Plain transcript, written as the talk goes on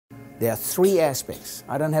There are 3 aspects.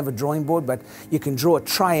 I don't have a drawing board, but you can draw a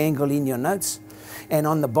triangle in your notes. And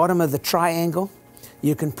on the bottom of the triangle,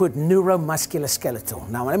 you can put neuromusculoskeletal.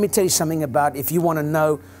 Now, let me tell you something about if you want to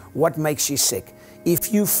know what makes you sick.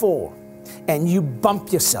 If you fall and you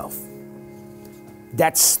bump yourself,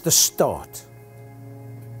 that's the start.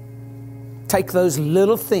 Take those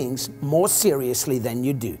little things more seriously than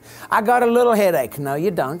you do. I got a little headache. No, you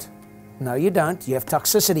don't. No, you don't. You have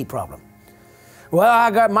toxicity problem. Well,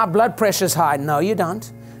 I got my blood pressure's high. No, you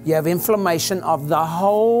don't. You have inflammation of the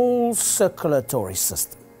whole circulatory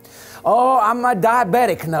system. Oh, I'm a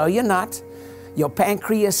diabetic. No, you're not. Your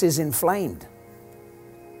pancreas is inflamed.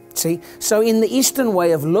 See? So in the Eastern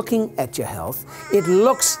way of looking at your health, it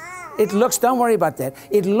looks, don't worry about that.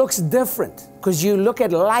 It looks different because you look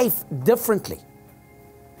at life differently.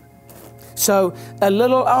 So a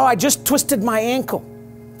little, oh, I just twisted my ankle.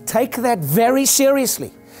 Take that very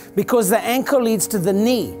seriously because the ankle leads to the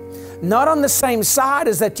knee. Not on the same side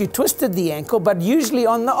as that you twisted the ankle, but usually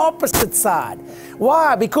on the opposite side.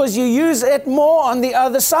 Why? Because you use it more on the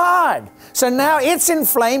other side. So now it's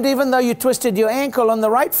inflamed even though you twisted your ankle on the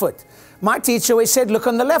right foot. My teacher always said, look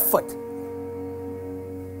on the left foot.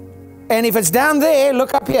 And if it's down there,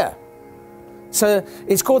 look up here. So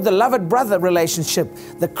it's called the loved brother relationship.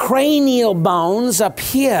 The cranial bones up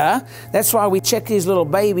here, that's why we check these little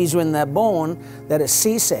babies when they're born, that is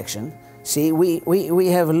C-section. See, we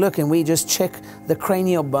have a look and we just check the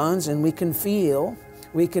cranial bones and we can feel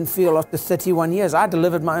after 31 years. I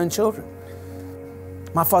delivered my own children.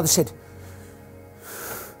 My father said,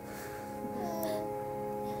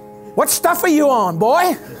 what stuff are you on,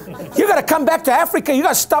 boy? You got to come back to Africa. You got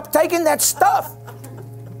to stop taking that stuff.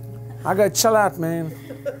 I go, chill out, man.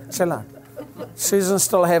 Chill out. Susan's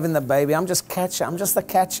still having the baby. I'm just catcher. I'm just the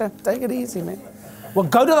catcher. Take it easy, man. Well,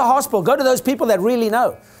 go to the hospital. Go to those people that really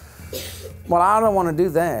know. Well, I don't want to do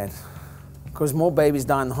that because more babies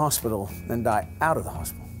die in the hospital than die out of the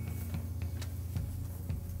hospital.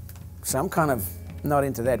 So I'm kind of not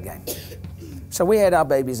into that game. So we had our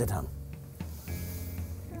babies at home.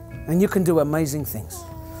 And you can do amazing things.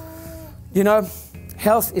 You know,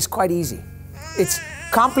 health is quite easy. It's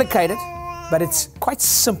complicated, but it's quite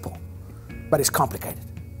simple, but it's complicated.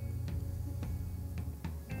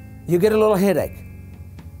 You get a little headache.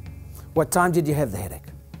 What time did you have the headache?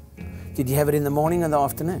 Did you have it in the morning or the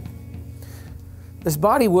afternoon? This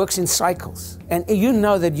body works in cycles, and you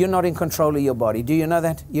know that you're not in control of your body. Do you know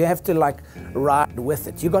that? You have to like ride with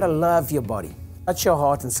it. You got to love your body. Touch your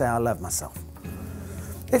heart and say, I love myself.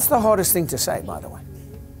 It's the hardest thing to say, by the way.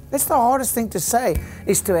 It's the hardest thing to say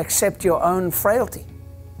is to accept your own frailty.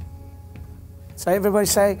 So everybody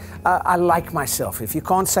say, I like myself. If you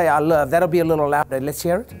can't say I love, that'll be a little louder. Let's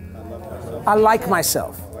hear it. I like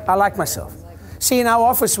myself. I like myself. See, in our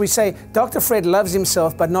office, we say, Dr. Fred loves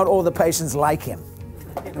himself, but not all the patients like him.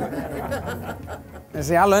 You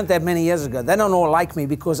see, I learned that many years ago. They don't all like me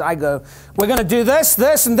because I go, we're going to do this,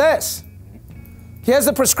 this, and this. Here's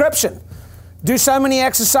the prescription. Do so many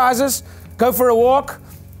exercises. Go for a walk.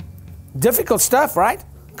 Difficult stuff, right?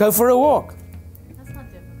 Go for a walk. That's not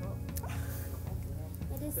difficult.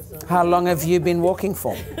 How long have you been walking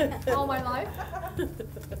for? All my life.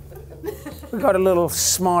 We've got a little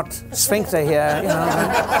smart sphincter here, you know.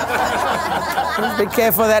 Be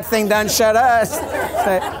careful that thing don't shut us.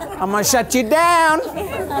 So, I'm going to shut you down.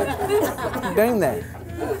 I'm doing that.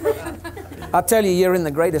 I'll tell you, you're in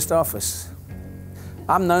the greatest office.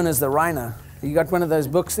 I'm known as the rhino. You got one of those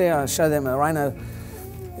books there? I'll show them a rhino.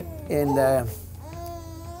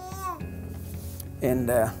 And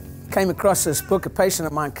came across this book. A patient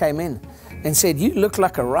of mine came in and said, you look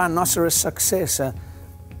like a rhinoceros success.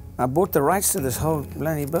 I bought the rights to this whole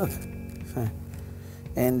bloody book.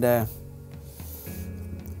 And the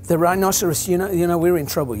rhinoceros, you know, we're in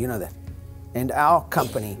trouble, you know that. And our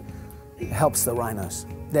company helps the rhinos.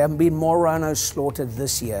 There have been more rhinos slaughtered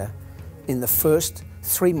this year in the first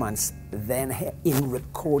 3 months than in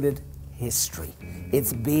recorded history.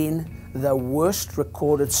 It's been the worst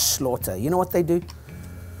recorded slaughter. You know what they do?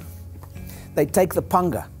 They take the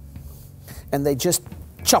punga and they just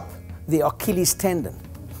chop the Achilles tendon.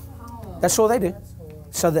 That's all they do.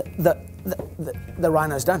 So the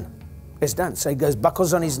rhino's done. It's done. So he goes,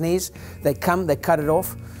 buckles on his knees. They come, they cut it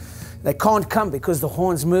off. They can't come because the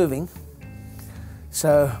horn's moving.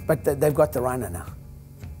 So, but they've got the rhino now.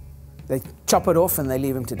 They chop it off and they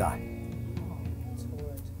leave him to die.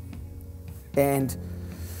 And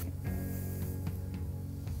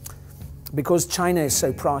because China is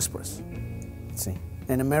so prosperous, see,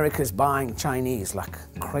 and America's buying Chinese like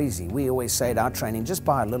crazy. We always say at our training, just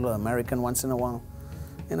buy a little American once in a while.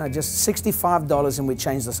 You know, just $65 and we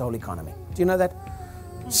change this whole economy. Do you know that?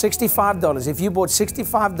 $65. If you bought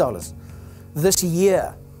 $65 this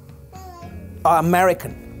year,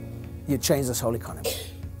 American, you'd change this whole economy.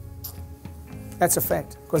 That's a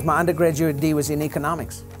fact, because my undergraduate D was in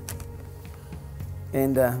economics.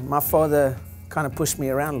 And my father kind of pushed me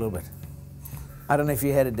around a little bit. I don't know if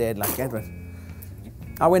you had a dad like that, but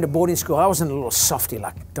I went to boarding school. I wasn't a little softy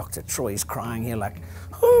like Dr. Troy's crying here like,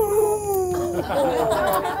 what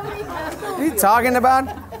are you talking about?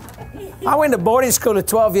 I went to boarding school at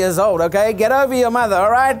 12 years old, okay? Get over your mother,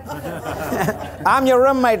 all right? I'm your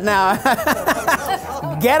roommate now.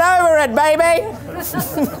 Get over it, baby.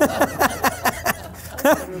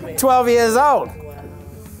 12 years old.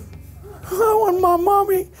 I want my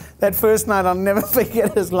mommy. That first night I'll never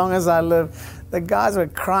forget as long as I live. The guys were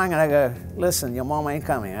crying and I go, listen, your mom ain't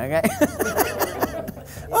coming, okay?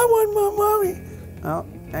 I want my mommy. Oh,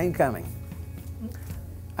 ain't coming.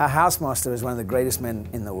 Our housemaster is one of the greatest men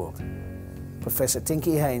in the world. Professor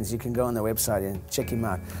Tinky Haynes, you can go on the website and check him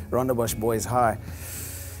out. Rondebosch Boys High.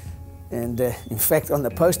 And in fact, on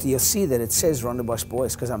the poster, you'll see that it says Rondebosch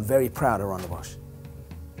Boys because I'm very proud of Rondebosch.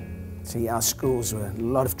 See, our schools were a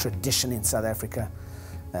lot of tradition in South Africa,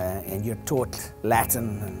 and you're taught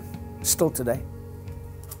Latin, and still today.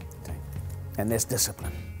 Okay. And there's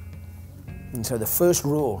discipline. And so the first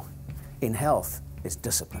rule in health is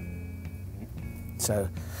discipline. So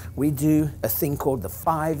we do a thing called the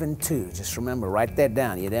 5 and 2. Just remember, write that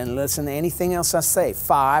down. You don't listen to anything else I say.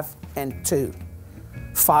 5 and 2.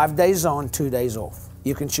 5 days on, 2 days off.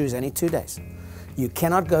 You can choose any 2 days. You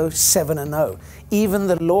cannot go 7 and 0. Even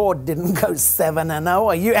the Lord didn't go 7 and 0.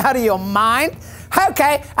 Are you out of your mind?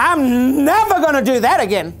 Okay, I'm never going to do that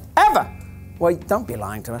again, ever. Well, don't be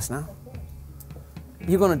lying to us now.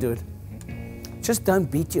 You're going to do it. Just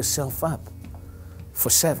don't beat yourself up for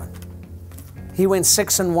 7. He went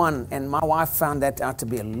 6 and 1, and my wife found that out to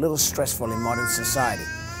be a little stressful in modern society.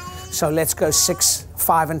 So let's go 6,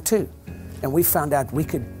 5 and 2. And we found out we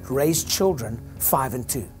could raise children 5 and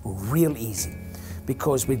 2, real easy.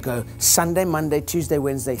 Because we'd go Sunday, Monday, Tuesday,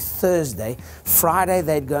 Wednesday, Thursday. Friday,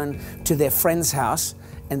 they'd go to their friend's house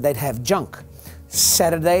and they'd have junk.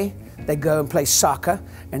 Saturday, they'd go and play soccer,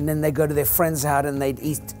 and then they'd go to their friend's house and they'd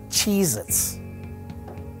eat Cheez-Its.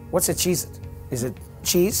 What's a Cheez-It? Is it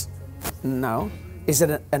cheese? No. Is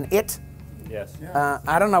it an it? Yes.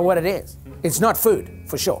 I don't know what it is. It's not food,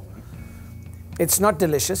 for sure. It's not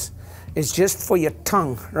delicious. It's just for your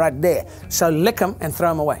tongue right there. So lick them and throw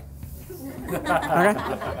them away. Okay?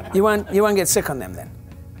 You won't get sick on them then.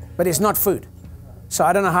 But it's not food. So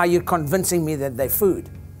I don't know how you're convincing me that they're food.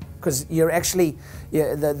 Because you're actually,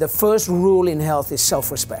 the first rule in health is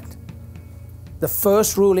self-respect. The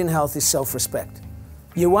first rule in health is self-respect.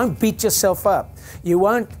 You won't beat yourself up. You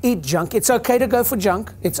won't eat junk. It's okay to go for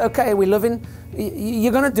junk. It's okay. We live in,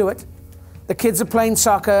 you're going to do it. The kids are playing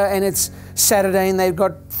soccer and it's Saturday and they've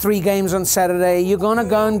got 3 games on Saturday. You're going to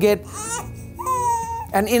go and get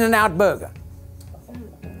an In-N-Out burger.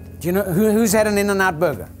 Do you know who's had an In-N-Out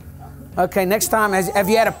burger? Okay, next time, have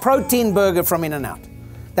you had a protein burger from In-N-Out?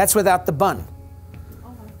 That's without the bun.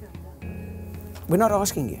 We're not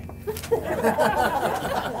asking you.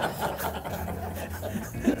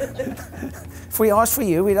 If we asked for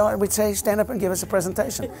you, we'd say, stand up and give us a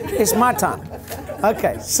presentation. It's my time.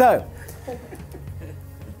 Okay, so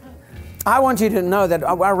I want you to know that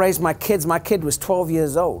I raised my kids. My kid was 12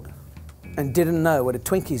 years old and didn't know what a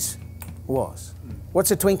Twinkies was.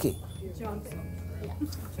 What's a Twinkie?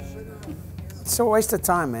 It's a waste of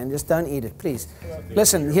time, man. Just don't eat it, please.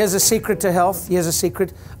 Listen, here's a secret to health. Here's a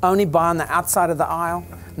secret. Only buy on the outside of the aisle.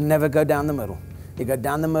 Never go down the middle. You go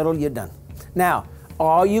down the middle, you're done. Now,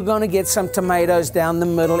 are you going to get some tomatoes down the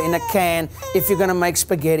middle in a can if you're going to make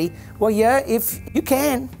spaghetti? Well, yeah, if you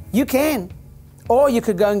can. You can. Or you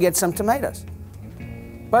could go and get some tomatoes.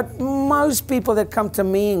 But most people that come to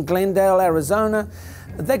me in Glendale, Arizona,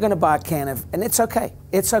 they're going to buy a can of, and it's okay.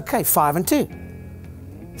 It's okay. 5 and 2.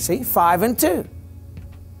 See, 5 and 2.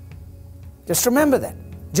 Just remember that.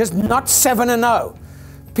 Just not 7 and 0.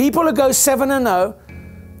 People who go 7 and 0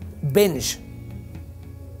 binge.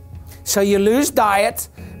 So you lose diet,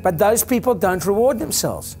 but those people don't reward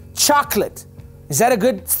themselves. Chocolate. Is that a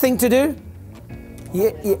good thing to do?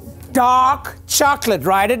 Yeah. Dark chocolate.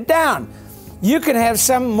 Write it down. You can have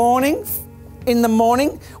some in the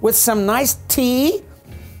morning with some nice tea.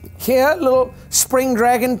 Here, little Spring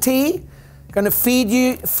Dragon tea. Going to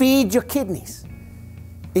feed your kidneys.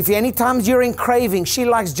 If any times you're in craving, she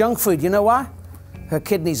likes junk food. You know why? Her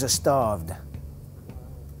kidneys are starved.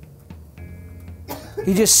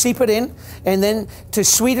 You just seep it in, and then to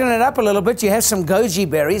sweeten it up a little bit, you have some goji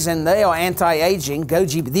berries, and they are anti-aging.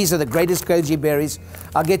 These are the greatest goji berries.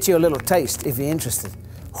 I'll get you a little taste if you're interested.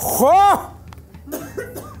 Whoa!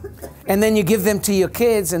 And then you give them to your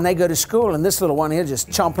kids and they go to school, and this little one here just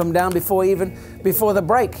chomp them down before the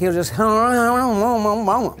break. He'll just,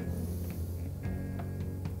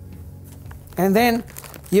 and then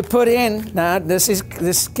you put in, now this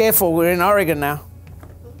is careful, we're in Oregon now.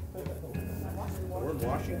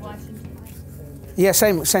 Yeah,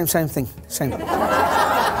 same thing, same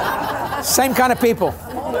kind of people.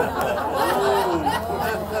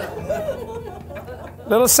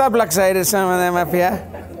 Little subluxated, some of them up here.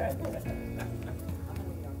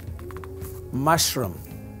 Mushroom,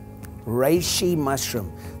 reishi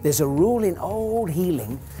mushroom. There's a rule in old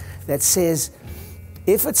healing that says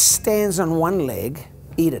if it stands on one leg,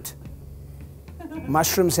 eat it.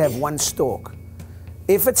 Mushrooms have one stalk.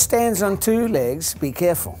 If it stands on two legs, be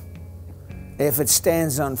careful. If it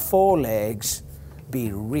stands on four legs,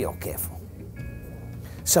 be real careful.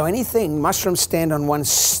 So anything, mushrooms stand on one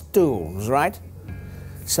stool, right?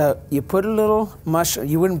 So you put a little mushroom,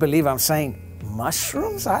 you wouldn't believe I'm saying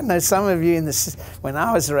mushrooms? I know some of you when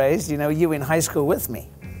I was raised, you were in high school with me.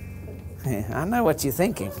 I know what you're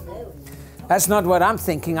thinking. That's not what I'm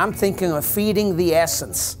thinking. I'm thinking of feeding the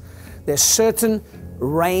essence. There's certain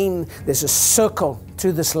rain, there's a circle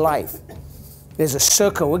to this life. There's a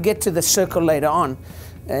circle. We'll get to the circle later on.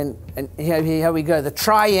 And here we go. The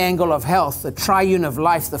triangle of health, the triune of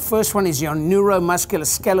life. The first one is your neuromuscular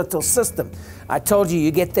skeletal system. I told you,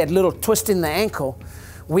 you get that little twist in the ankle.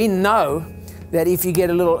 We know that if you get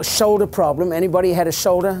a little shoulder problem, anybody had a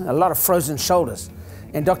shoulder? A lot of frozen shoulders.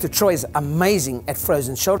 And Dr. Troy is amazing at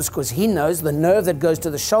frozen shoulders because he knows the nerve that goes to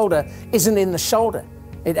the shoulder isn't in the shoulder.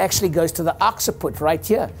 It actually goes to the occiput right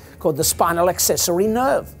here, called the spinal accessory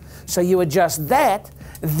nerve. So you adjust that,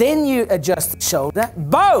 then you adjust the shoulder.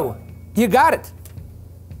 Bow! You got it.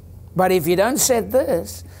 But if you don't set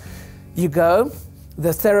this, you go,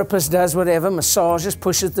 the therapist does whatever, massages,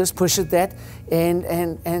 pushes this, pushes that, and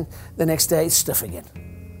the next day it's stiff again.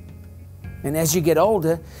 And as you get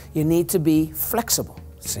older, you need to be flexible,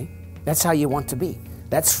 see? That's how you want to be.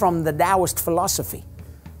 That's from the Taoist philosophy,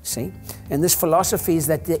 see? And this philosophy is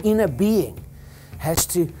that the inner being has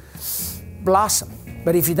to blossom.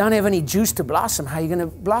 But if you don't have any juice to blossom, how are you going to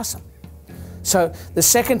blossom? So the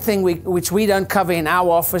second thing which we don't cover in our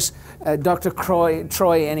office, Dr. Troy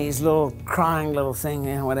and his little crying little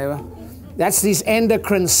thing, whatever, that's this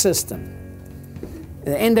endocrine system.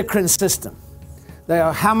 The endocrine system. There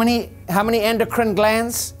are how many endocrine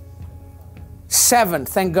glands? 7.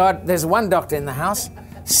 Thank God there's one doctor in the house.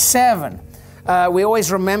 7. We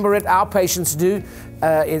always remember it. Our patients do.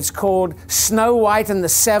 It's called Snow White and the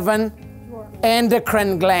 7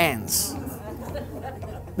 endocrine glands.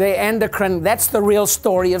 The endocrine, that's the real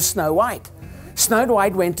story of Snow White. Snow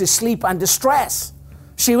White went to sleep under stress.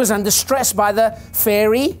 She was under stress by the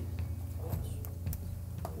fairy.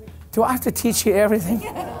 Do I have to teach you everything?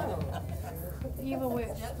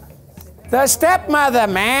 The stepmother,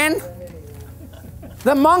 man.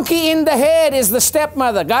 The monkey in the head is the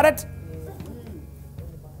stepmother. Got it?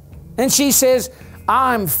 And she says,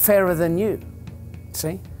 I'm fairer than you.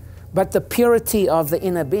 See? But the purity of the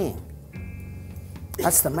inner being,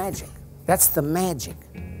 that's the magic. That's the magic.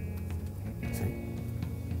 See?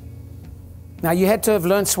 Now, you had to have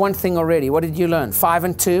learned one thing already. What did you learn? 5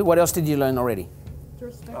 and 2. What else did you learn already? To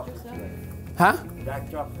respect yourself. Huh? Dark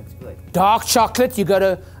chocolate's good. Dark chocolate. You go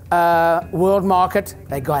to World Market.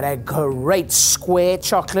 They got a great square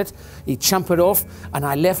chocolate. You chump it off. And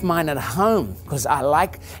I left mine at home because I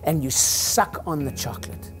like, and you suck on the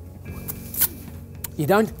chocolate. You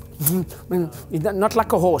don't, not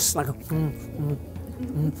like a horse, like a,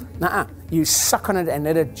 nuh-uh. You suck on it and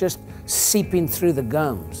let it just seep in through the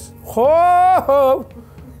gums. Whoa!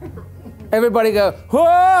 Everybody go,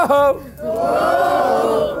 whoa!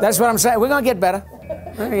 Whoa! That's what I'm saying. We're going to get better.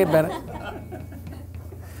 We're going to get better.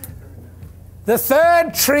 The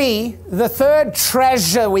third tree, the third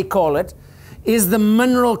treasure, we call it, is the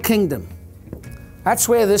mineral kingdom. That's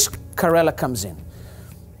where this Karela comes in.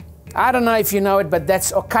 I don't know if you know it, but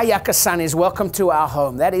that's Okayaka-san is welcome to our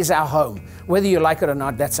home. That is our home. Whether you like it or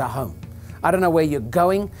not, that's our home. I don't know where you're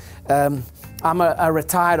going. I'm a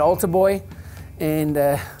retired altar boy, and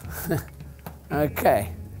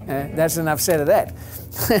okay, that's enough said of that.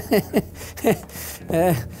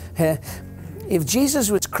 If Jesus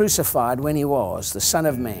was crucified when he was the Son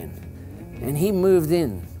of Man, and he moved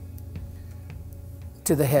in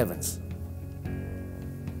to the heavens,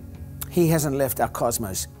 he hasn't left our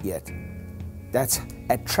cosmos yet. That's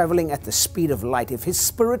at traveling at the speed of light. If his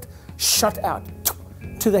spirit shot out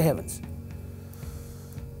to the heavens.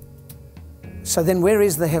 So then where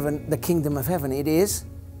is the kingdom of heaven? It is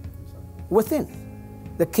within.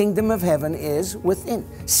 The kingdom of heaven is within.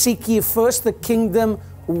 Seek ye first the kingdom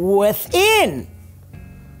within.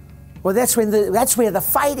 Well, that's where the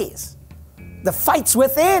fight is. The fight's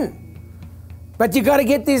within. But you got to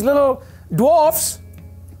get these little dwarfs.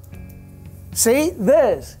 See,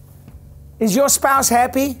 this. Is your spouse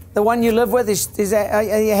happy? The one you live with, are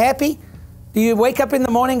you happy? Do you wake up in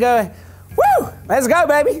the morning and go, woo, let's go,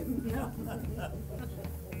 baby?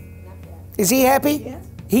 Is he happy? Yes.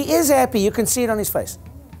 He is happy. You can see it on his face.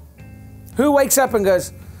 Who wakes up and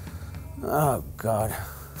goes, oh, God.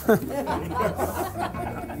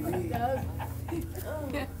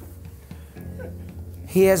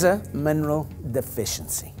 He has a mineral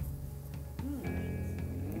deficiency.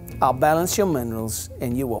 I'll balance your minerals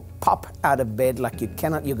and you will pop out of bed like you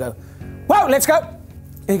cannot. You go, whoa, let's go.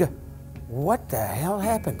 And you go, what the hell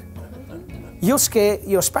happened? You'll scare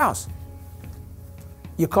your spouse.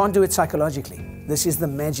 You can't do it psychologically. This is the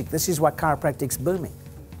magic. This is why chiropractic's booming.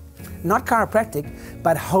 Not chiropractic,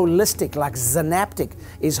 but holistic, like Zenaptic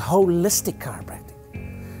is holistic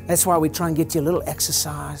chiropractic. That's why we try and get you a little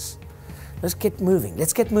exercise. Let's get moving.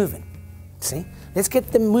 Let's get moving. See? Let's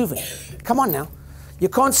get them moving. Come on now. You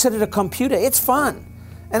can't sit at a computer. It's fun.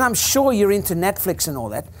 And I'm sure you're into Netflix and all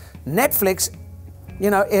that. Netflix, you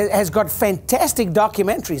know, has got fantastic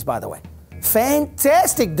documentaries, by the way.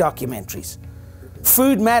 Fantastic documentaries.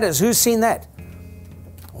 Food Matters. Who's seen that?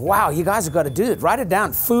 Wow, you guys have got to do it. Write it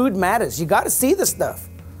down. Food Matters. You got to see the stuff.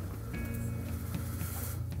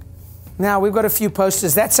 Now, we've got a few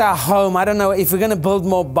posters. That's our home. I don't know if we're going to build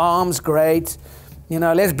more bombs, great. You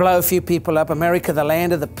know, let's blow a few people up. America, the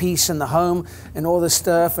land of the peace and the home and all this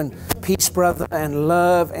stuff. And peace, brother, and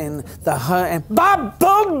love and the home. And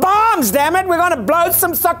build bombs, damn it. We're going to blow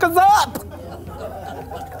some suckers up.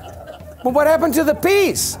 But what happened to the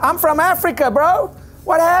peace? I'm from Africa, bro.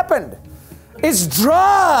 What happened? It's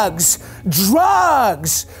drugs.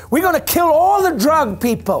 Drugs. We're going to kill all the drug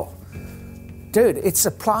people. Dude, it's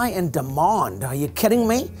supply and demand. Are you kidding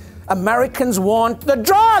me? Americans want the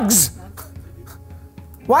drugs.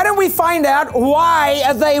 Why don't we find out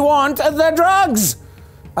why they want the drugs?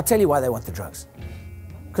 I'll tell you why they want the drugs.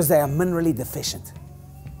 Because they are minerally deficient.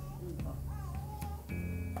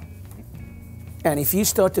 And if you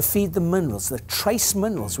start to feed the minerals, the trace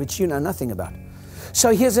minerals, which you know nothing about.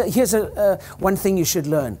 So here's one thing you should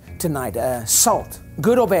learn tonight. Salt.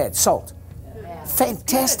 Good or bad? Salt.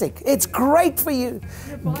 Fantastic. It's great for you.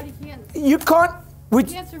 Your body can't. You can't. You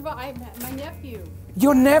can't survive. My nephew.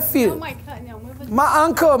 Your nephew. No, my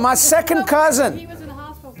uncle, my second cousin. He was in the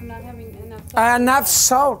hospital for not having enough salt. Enough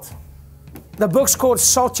salt. The book's called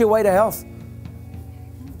Salt Your Way to Health.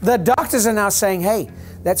 The doctors are now saying, hey,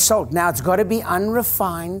 that's salt. Now it's got to be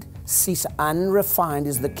unrefined. See, unrefined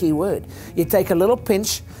is the key word. You take a little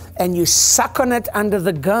pinch and you suck on it under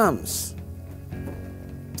the gums.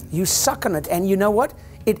 You suck on it, and you know what?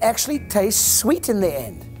 It actually tastes sweet in the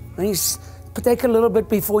end. And you take a little bit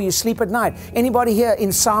before you sleep at night. Anybody here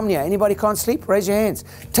insomnia? Anybody can't sleep? Raise your hands.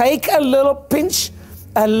 Take a little pinch,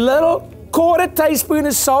 a little quarter teaspoon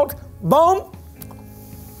of salt. Boom.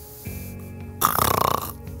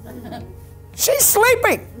 She's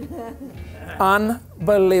sleeping.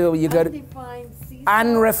 Unbelievable. You go to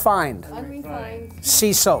unrefined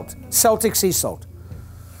sea salt, Celtic sea salt.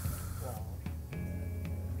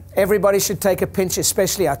 Everybody should take a pinch,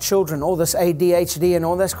 especially our children, all this ADHD and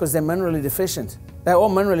all this, because they're minerally deficient. They're all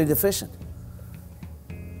minerally deficient.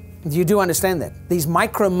 You do understand that? These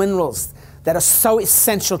micro minerals that are so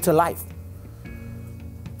essential to life.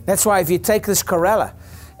 That's why if you take this chlorella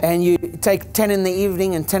and you take 10 in the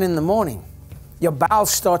evening and 10 in the morning, your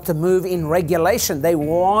bowels start to move in regulation. They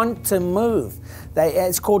want to move.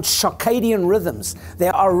 It's called circadian rhythms.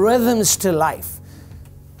 There are rhythms to life.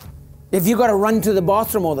 If you've got to run to the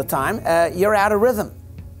bathroom all the time, you're out of rhythm.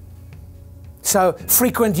 So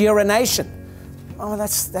frequent urination. Oh,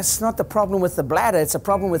 that's not the problem with the bladder. It's a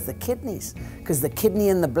problem with the kidneys, because the kidney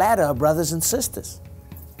and the bladder are brothers and sisters.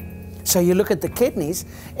 So you look at the kidneys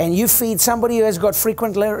and you feed somebody who has got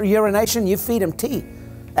frequent urination, you feed them tea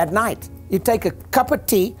at night. You take a cup of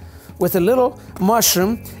tea with a little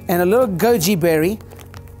mushroom and a little goji berry,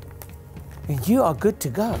 and you are good to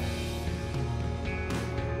go.